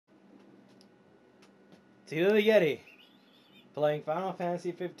TitoTheYeti. Playing Final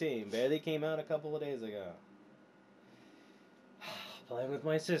Fantasy 15. Barely came out a couple of days ago. Playing with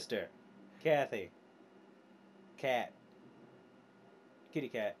my sister, Kathy. Cat. Kitty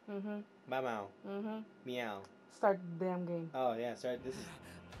cat. Mm-hmm. Meow. Mm-hmm. Meow. Start the damn game. Oh yeah, sorry.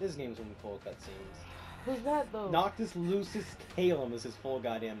 This game's gonna be full of cutscenes. Who's that though? Noctis Lucis Calum is his full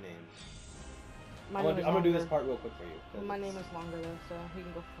goddamn name. I'm gonna do this part real quick for you. My name is longer though, so he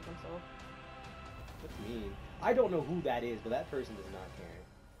can go fuck himself. What's mean? I don't know who that is, but that person does not care.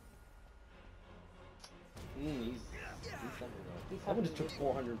 He's something though. Someone just took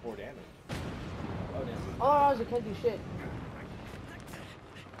 404 damage. Oh damn. Oh, you can't do shit.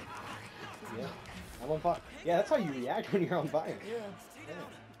 Yeah. I'm on fire. Yeah, that's how you react when you're on fire. Yeah.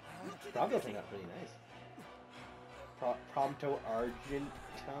 Prompto turned out pretty nice. Prompto Argentum.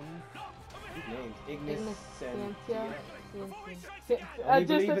 Good names. Ignis Sentia. I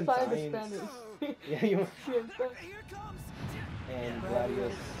just decided the Spanish. Yeah, you. And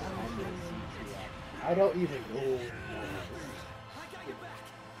Gladius. I don't even know.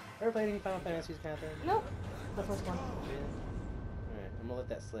 Ever played any Final Fantasies, Catherine? Nope. The first one. Alright, I'm gonna let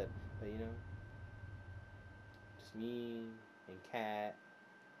that slip. But you know, just me and Cat.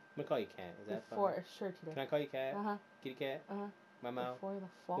 I'm gonna call you Cat. Is that fine? Sure, Tito. Can I call you Cat? Uh-huh. Kitty Cat? Uh-huh. Mama. Before the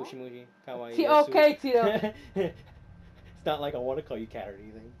fall? Mushi Mushi. Kawaii. Okay, Tito. It's not like I want to call you Cat or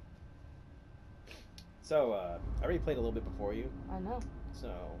anything. So, I already played a little bit before you. I know.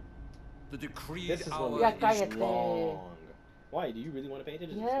 So, the decreed this is hour is long. Why? Do you really want to pay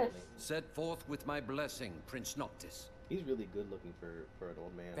attention? Yes. Set forth with my blessing, Prince Noctis. He's really good looking for an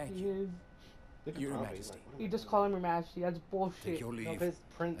old man. Thank He you. is. Look at Your Pompey. Majesty. Like, You just call him Your Majesty. That's Take bullshit. your leave no, but it's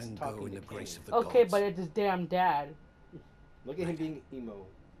Prince and talking go in to the grace King. of the Okay, gods. but it's his damn dad. Look at him being emo.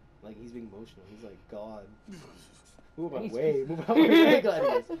 Like, he's being emotional. He's like, God. Move out He's- way. Move out way,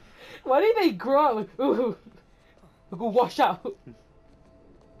 Gladius. Why did they grunt? Like, ooh. Go wash out.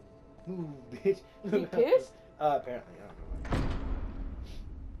 Move, bitch. Is he pissed? Apparently. I don't know.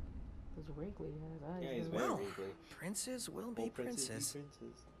 He's wrinkly. Yeah, he's very Well, wrinkly. princes will be Old princes princes. be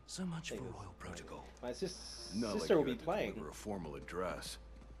princes. So much for Thing is- royal protocol. My sister Not like will you be had to playing deliver a formal address.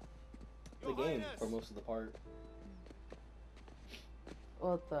 the game for most of the part.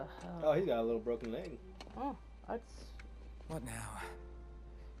 What the Oh, hell? he's got a little broken leg. Oh, that's. What now?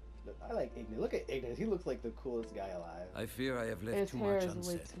 I like Ignis. Look at Ignis. He looks like the coolest guy alive. I fear I have left His too hair much is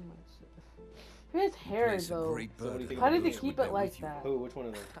way unsaid. too much. His hair Place a though. great So what do you burden think How about did they the keep would it bear like with you. that? Who? Which one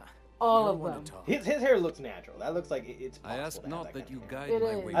of them? All You of don't want them. to talk. His hair looks natural. That looks like it's I possible ask to have not that that you kind of hair. guide It my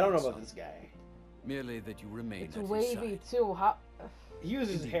is. wayward I don't know son, about this guy. merely that you remain It's at his wavy side. too. How? He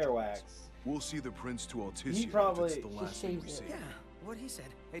uses Indeed, hair Your wax. We'll see the prince to Alticia He if probably- it's the last thing we shaves see. it. Yeah, what he said.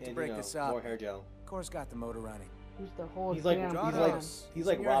 Hate to And, break you know, this up. more hair gel. Core's got the motor running. He's the whole He's like damn he's plan. like he's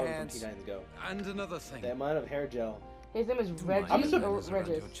like In your Robin hands. from T9's Go. And another thing. The amount of hair gel. His name is Do Reggie mind assuming- or manners around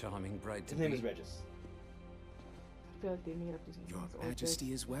Regis. your charming bride to His name be. is Regis. I feel like they made up these Your names. Or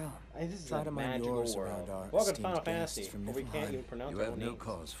Majesty as well. This is Try a to mind magical yours world. around our Welcome to esteemed Final guests Fantasy, from where we can't Niflheim. even pronounce You our have own no names.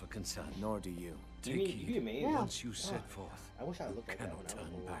 cause for concern. Nor do you. You'd Take be heed. amazed. Yeah. Once you set forth, I wish I you looked like that cannot when I was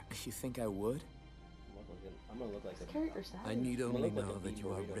turn little. back. You think I would? I'm gonna look like His a character savage. I need gonna only look like know a that beef you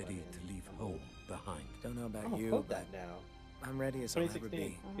are burrito ready by to then. leave home behind. Don't know about I'm gonna you, quote but that now. I'm ready as I'll ever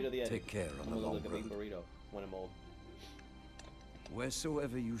 2016. be. TitoTheYeti. Take care I'm on gonna the look long like a beef road. burrito when I'm old.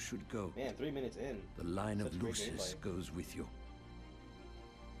 Wheresoever you should go, Man, 3 minutes in. the line Such of great Lucis gameplay. goes with you.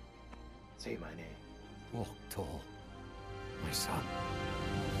 Say my name. Walk tall, my son.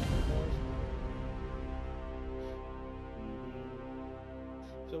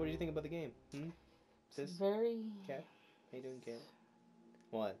 So what do you think about the game? It's Sis? very. Cat? How you doing, Cat?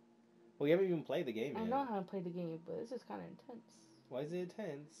 What? Well, you haven't even played the game I yet. know how to play the game, but it's just kind of intense. Why is it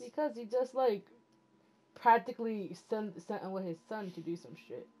intense? Because he just like practically sent away his son to do some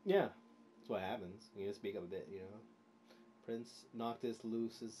shit. Yeah. That's what happens. You gotta speak up a bit, you know? Prince Noctis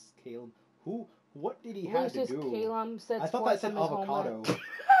Lucis Calum. Who? What did he have to Lucius do? Calum sets I thought forth that said from his avocado. homeland.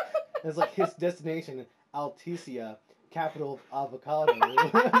 It's like his destination, Alticia, capital of avocado.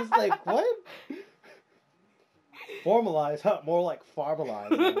 I was like, what? Formalized, huh? More like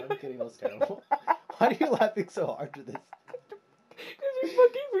farmalized. Man. I'm kidding, that was terrible. Why are you laughing so hard to this? Because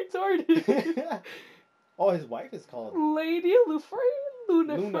you're fucking retarded. Oh, his wife is called Lady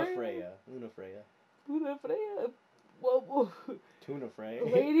Luna Luna Freya. Freya. Luna Freya. Luna Freya. Whoa. Tuna Freya.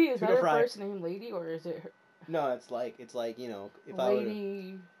 Lady, is that Tuna her fry. first name, Lady, or is it her? No, it's like you know, if I were to,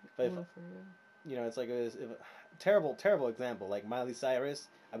 Lady if, Luna Freya. you know, it's like if terrible example, like Miley Cyrus,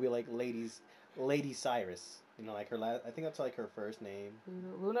 I'd be like Lady Cyrus. You know, like her last. I think that's like her first name.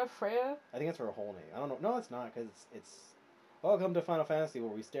 Luna Freya. I think that's her whole name. I don't know. No, it's not because it's Welcome to Final Fantasy,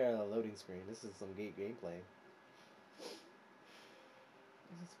 where we stare at a loading screen. This is some gameplay. This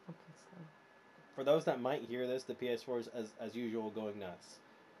is fucking slow. For those that might hear this, the PS4 is, as usual, going nuts.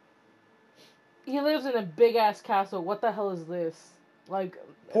 He lives in a big ass castle. What the hell is this? Like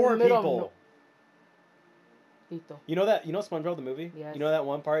Poor in the middle people. Of Tito. You know that? You know SpongeBob the movie? Yes. You know that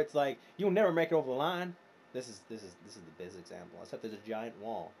one part? It's like you'll never make it over the line. This is the best example. Except there's a giant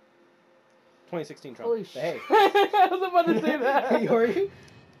wall. 2016 Trump. Holy But shit! hey, I was about to say that. Hey, are you?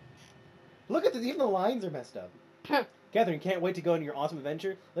 Look at this. Even the lines are messed up. Catherine, can't wait to go on your awesome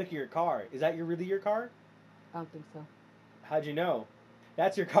adventure. Look at your car. Is that really your car? I don't think so. How'd you know?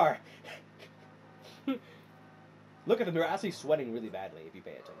 That's your car. Look at them. They're actually sweating really badly if you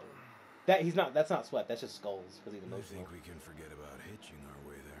pay attention. That's not sweat. That's just skulls because he's I emotional. think we can forget about hitching our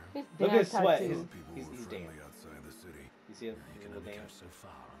way there. His Look at damn his sweat. tattoo. He's People were damn. friendly outside the city. You see him? You can Little only damn. go so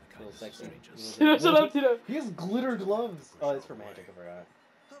far on the Little kindness of sexy. strangers. Shut up, Tito. He has glitter gloves. Oh, it's for magic. I forgot.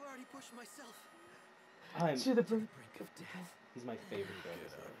 I've already pushed myself. To the brink. Brink of death. He's my favorite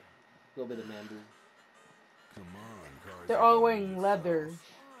character. A little bit of bamboo. Come on, cars. They're all wearing leather.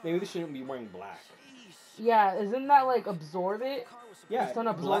 Maybe they shouldn't be wearing black. Yeah, isn't that like absorb it? Yeah, The sun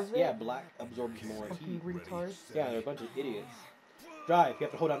black. absorbs it? Yeah, black absorbs more Fucking heat. retards. Yeah, they're a bunch of idiots. Drive. You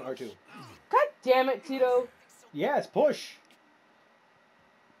have to hold down R2. God damn it, Tito. Yes, push.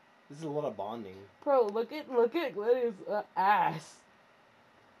 This is a lot of bonding. Bro, look at his ass.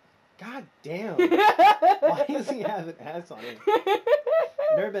 God damn. Why does he have an ass on him?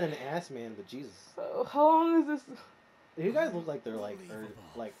 I've never been an ass man, but Jesus. So, how long is this? You guys look like they're like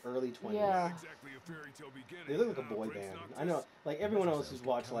early 20s. Yeah. Exactly a fairy tale beginning. They look like a boy band. I know, like everyone else who's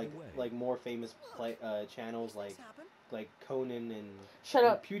watched like more famous channels like Conan and Shut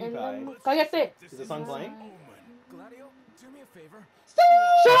up. PewDiePie. Cállate. Is the song playing? Gladio, do me a favor.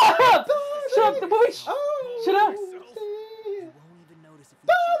 Shut up! Shut up, the boy! Oh, Shut up! You won't even notice if you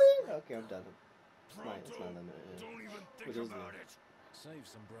just Okay, I'm done. It's not done. Don't even Which think is about it? it. Save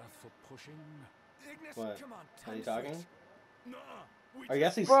some breath for pushing. Ignis, What? come on, Are you time talking? switch. Nuh-uh. Are you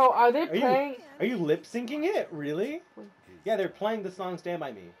actually? Bro, are they Are you- playing? Are you lip syncing it? Really? Yeah, they're playing the song "Stand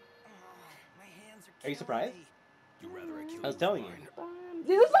by Me." my hands Are you surprised? You rather I kill I was telling you.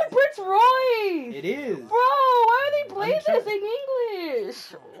 This is like Prince Royce! It is Bro, why are they playing I'm this in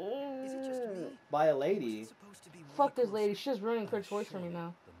English? Is it just me? by a lady. It's supposed to be way Fuck this closer. lady, she's ruining Prince Royce for me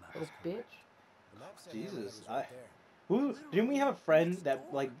now. Little bitch. The map said Jesus, Hamlet was I- right there. Who didn't we have a friend that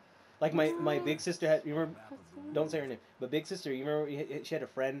like my big sister had? You remember? Don't say her name, but big sister. You remember she had a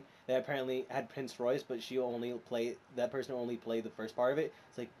friend that apparently had Prince Royce, but she only played that person only played the first part of it.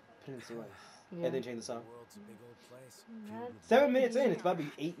 It's like Prince Royce, Yeah. and then change the The song. world's a big old place. 7 minutes in, it's about to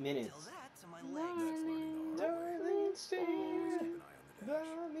be 8 Tell minutes. that to my legs. Darling, stand Keep an by eye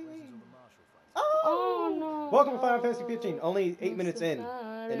on the dash. me. Oh Oh! no. Welcome to Final Fantasy 15. Only 8 minutes in,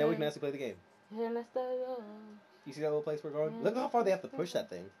 and then we can actually play the game. You see that little place we're going? Look how far they have to push that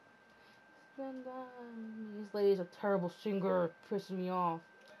thing. This lady's a terrible singer, pissing me off.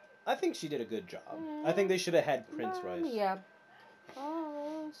 I think she did a good job. I think they should have had Prince Royce. Yeah.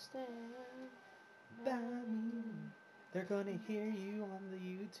 Oh, stand By me. They're gonna hear you on the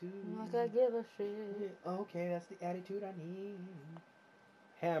YouTube. like I give a shit. Okay, that's the attitude I need.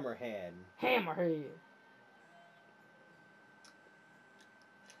 Hammerhead. Hammerhead.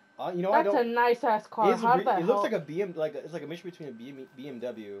 You know, I That's don't. a nice ass car. It's How re- the it looks hell? like a it's like a mixture between a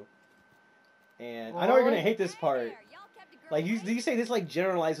BMW. And I know you're gonna What? hate this part. Like you say this like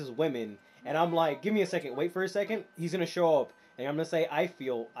generalizes women, and I'm like, give me a second, wait for a second. He's gonna show up, and I'm gonna say, I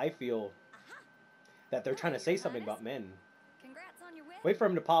feel that they're trying to say something about men. Congrats on your win. Wait for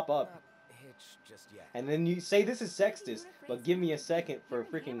him to pop up, Not hitch just yet. and then you say this is sexist, but give me a second for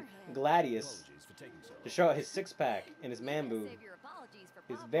freaking Gladius Apologies for taking so to show out his six pack and his man boob. Save your apologies for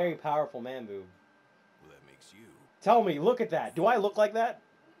His Papa. very powerful man boob. Well, that makes you. Tell me, look at that. Do I look like that?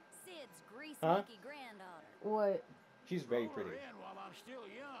 Sid's grease Huh? monkey granddaughter. What? She's very pretty. while I'm still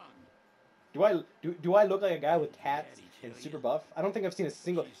young. Do I look like a guy with tats and super buff? I don't think I've seen a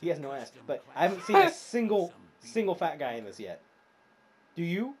single. He has no ass, but I haven't seen a single fat guy in this yet. Do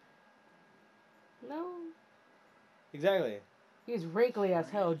you? No. Exactly. He's wrinkly as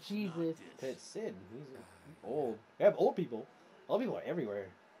hell. Jesus. But it's Sid. He's old. We have old people. Old people are everywhere.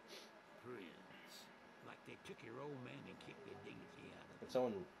 Prince. Like they took your old man and kicked the dignity out of If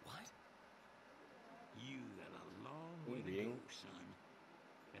someone What? you. Got a long You way to reading? go, son.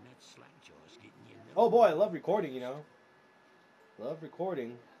 And that slack jaw's getting you Oh boy, I love recording, you know. Love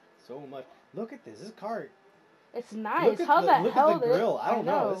recording so much. Look at this. This car. It's nice. Look at How the look hell at the did- grill. I don't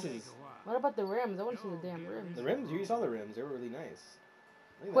know. This is What about the rims? I want to see the damn rims. the rims. You saw the rims. They were really nice.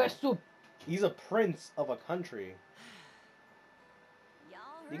 Look at Where's that. soup? He's a prince of a country.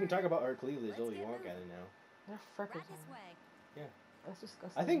 You can talk about her cleavage all you want, Cannon, now. There are freckles Right this on way. it. That's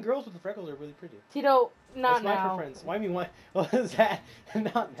disgusting. I think girls with the freckles are really pretty. Tito, not That's my now. preference. Why I mean, what was that?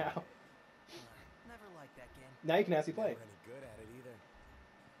 Not now. Never liked that game. Now you can actually play. Never any good at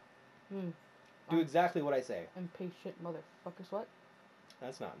it either. Hmm. Do exactly what I say. Impatient motherfuckers. What?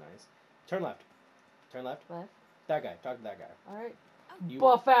 That's not nice. Turn left. Turn left. Left. That guy. Talk to that guy. Alright. You-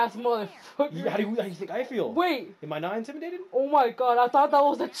 Buff ass motherfucker. How do you think I feel? Wait. Am I not intimidated? Oh my god, I thought that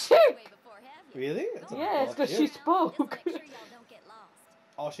was a Way chick. before, have you? Really? That's a Yeah, it's buff because chick. she Just spoke. make sure y'all don't get lost.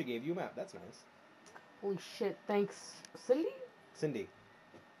 Oh, she gave you a map. That's nice. Holy shit, thanks. Cindy? Cindy.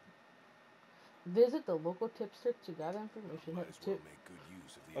 Visit the local tipster to gather information. Might Hit as well tip. make good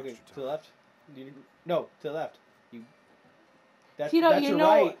use of the Okay, extra to the time. left. No, to the left. That's Tito, that's you your know.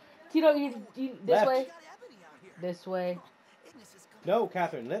 right. Tito, you this Left. way. We got Ebony out here. This way. Ignis is coming. No,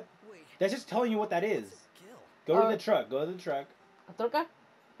 Catherine. Wait. That's just telling you what that is. What's it kill? Go to the truck. Go to the truck. ¿A troca?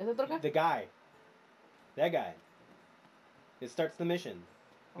 ¿Es a troca? The guy. That guy. It starts the mission.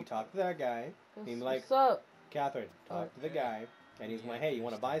 You talk to that guy. He's like, What's up? Catherine, talk to the guy. And he's like, hey, you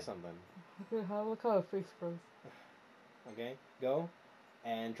want to buy something? Okay, look how her face froze. Okay, go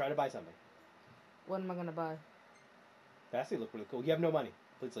and try to buy something. What am I gonna buy? That actually look really cool. You have no money.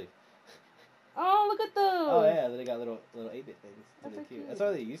 Please leave. Oh, look at those! Oh yeah, they got little 8-bit things. That's Really so cute. cute. That's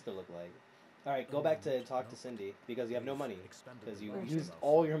what they used to look like. All right, go back to talk to Cindy because you have no money because you used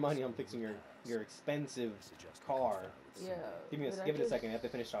all your money on fixing your expensive car. Yeah. Give me Did I give it a just- second. I have to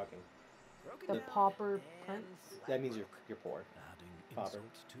finish talking. The pauper prince? That means you're poor. Adding Popper. insult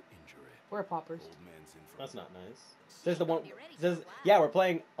to injury. We're paupers. Old man's in for That's not nice. Says the one. Says yeah, we're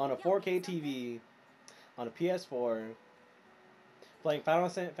playing on a 4K TV, on a PS4. Playing Final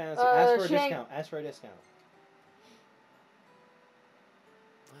Fantasy. Ask for a Shank. discount. Ask for a discount.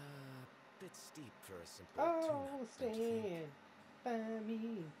 Bit steep for a simple Oh, tuna. don't you think? stand by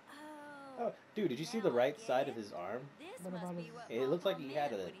me. Oh. Oh, dude, did you see the right side of his arm? This What must about be his- what It looked like Papa he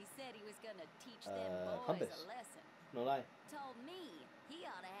had meant a, when he said he was gonna teach them boys compass. a lesson. No lie. Told me he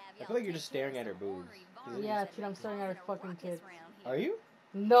ought to have I y'all feel like you're take just staring care at of her some boobs. ornery Is it- varmints Yeah, that dude, I'm been staring at her causing a fucking ruckus tits. round here. Are you?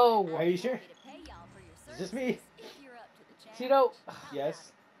 No! Are you sure? Want me to pay y'all for your Is this me? services if you're up to the challenge. Tito! How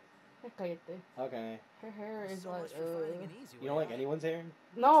Yes. Cállate. Okay. Her hair is So like, much for finding an easy You don't way like out. anyone's hair?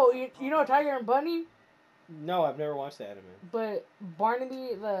 No, you know Tiger and Bunny? No, I've never watched the anime. But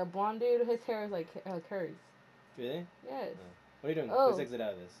Barnaby, the blonde dude, his hair is like hers. Really? Yes. What are you doing? Oh. Let's exit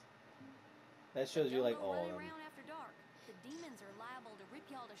out of this. That shows you Don't like go all running of them. around after dark. The demons are liable to rip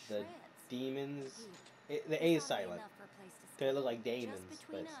y'all to The shreds. demons. Dude, The A is this oughta be silent. enough for a place to Cause they look stay. like demons, Just but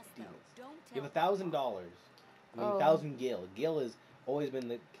between it's us, though. demons. Don't You have tell $1,000. I mean, Oh. 1,000 gil. Gil has always been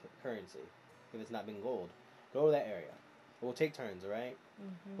the currency. If it's not been gold, go to that area. We'll take turns, all right?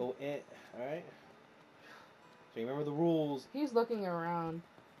 Mm-hmm. Go in, all right? So you remember the rules. He's looking around.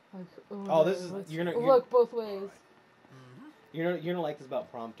 Like, Oh, this is let's you're gonna look both ways. you're gonna like this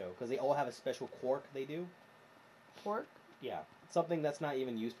about Prompto because they all have a special quirk they do. Pork? Yeah, something that's not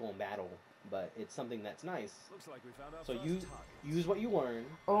even useful in battle, but it's something that's nice. Looks like we found our So first you target. use what you learn.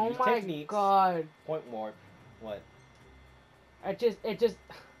 Oh use my techniques, god. Point warp. What? It just,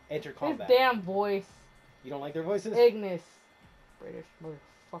 Enter his combat. damn voice. You don't like their voices? Ignis. British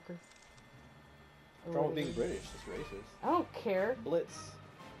motherfucker. What's wrong with being British? It's racist. I don't care. Blitz.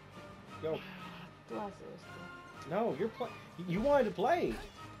 Go. Glasses. No, you're play. You wanted to play.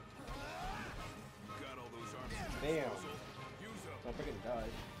 Got all those arms at your Damn. disposal. Use them. Don't forget to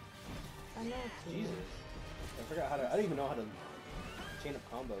dodge. I know. It's Jesus. I forgot how to. I don't even know how to chain up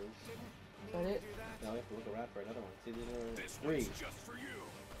combos. Is that it? No, we have to look around for another one. See, there's This three. one's just for you.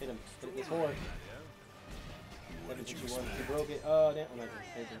 Hit him. Hit this four. What did you 761. expect? You broke it. Oh, damn. I'm not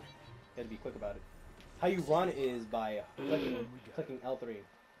anything. Gotta be quick about it. How you run is by clicking L3.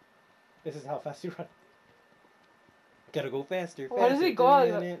 This is how fast you run. Gotta go faster. Why does faster. it go like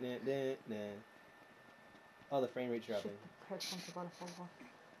Nah, that? nah, nah, nah. Oh, the frame rate's dropping. Shit, the headphones are about to fall off.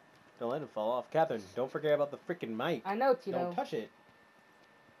 Don't let him fall off. Catherine, don't forget about the freaking mic. I know, Tito. Don't touch it.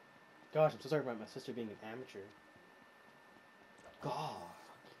 Gosh, I'm so sorry about my sister being an amateur. God.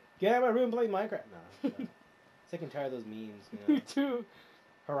 Get out of my room and play Minecraft. No. no. Sick and tired of those memes, you Me know. too.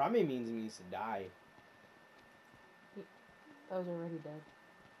 Harame means to die. That was already dead.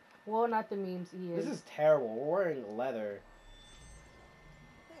 Well, not the memes. He is. This is terrible. We're wearing leather.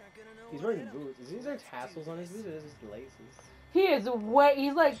 They aren't gonna know He's what wearing hit 'em. boots. Is these are tassels on his boots or is this just laces? He is way.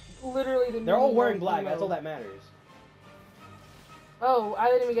 He's like literally the. They're all meme wearing of black. Nemo. That's all that matters. Oh, I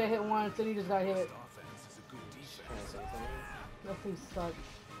didn't even get hit once, and he just got hit. Best offense is a good defense. Trying to say something. That thing sucks.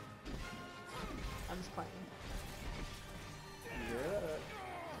 I'm just playing. Yeah.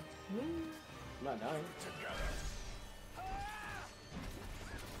 Mm. I'm not dying.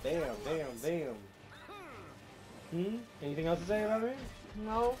 Bam, bam, bam. Anything else to say about me?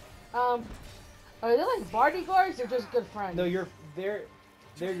 No. Are they like bodyguards or just good friends? No, they're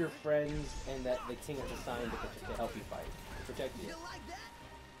your friends, and that the king has assigned to help you fight, to protect you. You like that?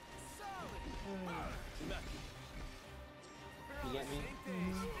 You get me?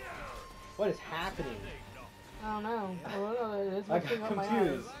 What is happening? I don't know. I don't know. It's I messing got up my eyes.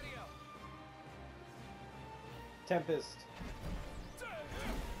 confused. Tempest.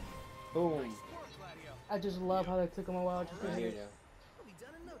 Boom. I just love how that took him a while to Right, finish. here you go. We'll be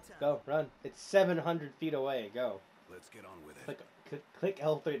done in no time. Go, run. It's 700 feet away. Go. Let's get on with it. Click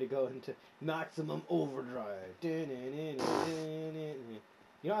L3 to go into maximum overdrive. You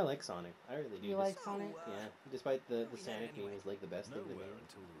know, I like Sonic. I really do. You like Sonic? Yeah. Despite the Sonic game was like the best thing to me.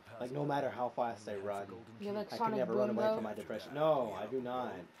 until we were past Like no matter how fast I run, You like I can Sonic never Boom run away though? from my depression. No, I do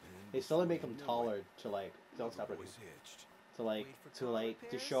not. They slowly make him taller to like don't stop running. Always hitched.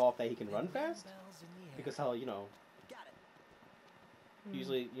 To show off that he can run fast. Because how Got it.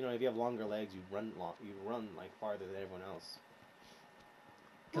 usually if you have longer legs you run like farther than everyone else.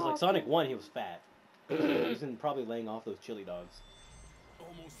 Because like Sonic 1 he was fat. He was probably laying off those chili dogs.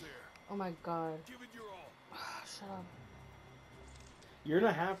 Almost there. Oh my god. Give it your all. Shut up. You're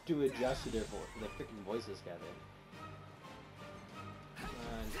gonna have to adjust to their the freaking voices, Kevin.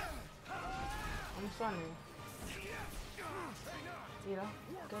 I'm sorry. You know?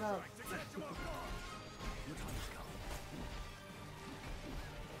 Get up.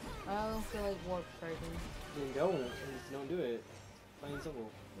 I don't feel like warp striking. Then don't do it. Plain and simple.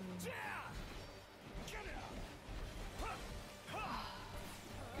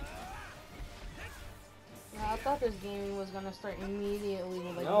 Yeah, I thought this game was gonna start immediately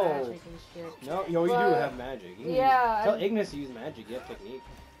with like No. magic and shit. No, you do But- have magic. You can Yeah, tell I- Ignis to use magic. You have technique.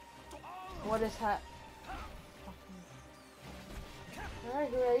 What is that? Alright,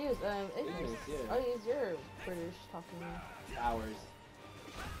 who do I use? Ignis. Ignis, yeah. I'll use your British talking. Hours.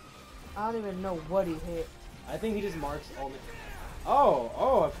 I don't even know what he hit. I think he just marks all the...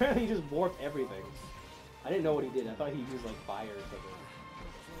 Oh, apparently he just warped everything. I didn't know what he did. I thought he used like fire or something.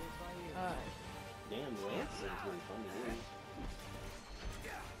 Damn, Lance is really fun to use.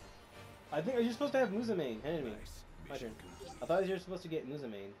 I think, are you supposed to have Muzamane? Hand me. My turn. I thought you were supposed to get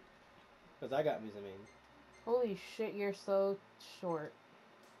Muzamane. Because I got Muzamane. Holy shit, you're so short.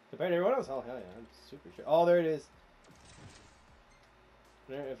 Compared to everyone else? Oh, hell yeah, I'm super sure. Oh, there it is.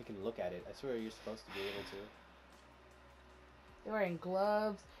 I don't know if you can look at it. I swear you're supposed to be able to. You're wearing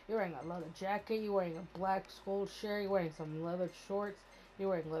gloves, you're wearing a leather jacket, you're wearing a black skull shirt, you're wearing some leather shorts, you're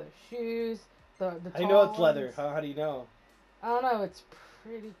wearing leather shoes. The How do you know it's tall leather? ones. How do you know? I don't know, it's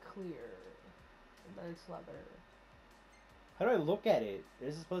pretty clear that it's leather. How do I look at it?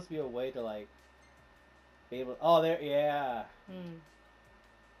 There's supposed to be a way to like be able. Oh, there, yeah.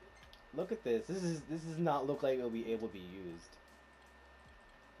 Look at this. This does not look like it'll be able to be used.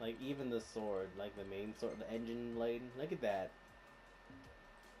 Like even the sword, like the main sword, the engine blade. Look at that.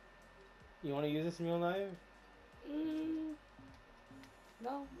 You want to use this in real life?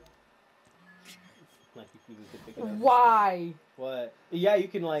 No. Like you could pick it up. Why? What? Yeah, you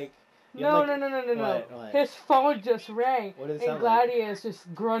can like. You No, have, like, no. What? His phone just rang, What does it and sound like? Gladius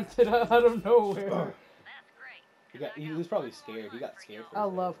just grunted out of nowhere. He was probably scared. He got scared. For a I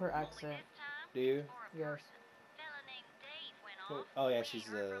second. love her accent. Do you? Yes. Oh yeah, she's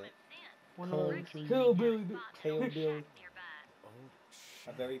One of those Country. hillbilly. hillbilly, Oh, a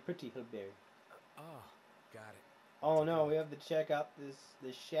shit. very pretty hillbilly. Oh, got it. Oh no, we have to check out this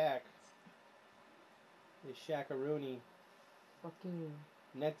shack. This shackaroony. Fucking.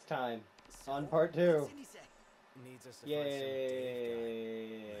 Next time So, on part 2. what's Cindy say? Needs us to find some Dave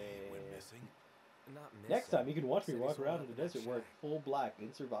Yay! We're missing. guy. Not missing. Next time you can watch me Said he's walk around all in the over that desert wear shack. full black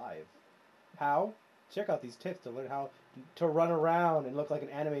and survive. How? Check out these tips to learn how to run around and look like an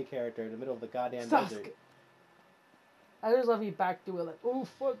anime character in the middle of the goddamn desert. Sasuke. I just love you back to it like, oh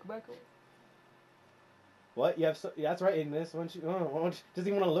fuck, back away. What? You have that's right in this. Doesn't even want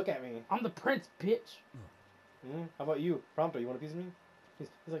to look at me. I'm the prince, bitch. How about you, Prompto? You want a piece of me? He's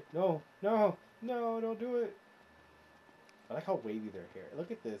like, no, don't do it. I like how wavy their hair.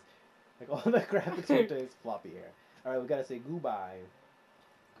 Look at this. Like all the graphics with this floppy hair. All right, we gotta say goodbye.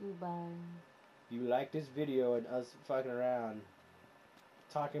 Goodbye. You like this video and us fucking around,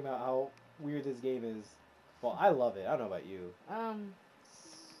 talking about how weird this game is. Well, I love it. I don't know about you.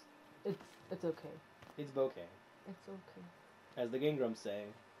 It's okay. It's bokeh, It's okay. as the Game Grumps say.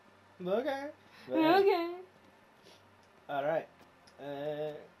 Bokeh. But, Okay. All right.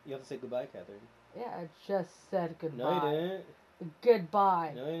 You have to say goodbye, Catherine. Yeah, I just said No, goodbye. you didn't.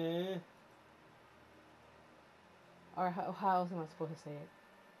 Goodbye. No, you didn't. Or how else am I supposed to say it?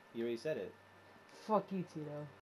 You already said it. Fuck you, Tito.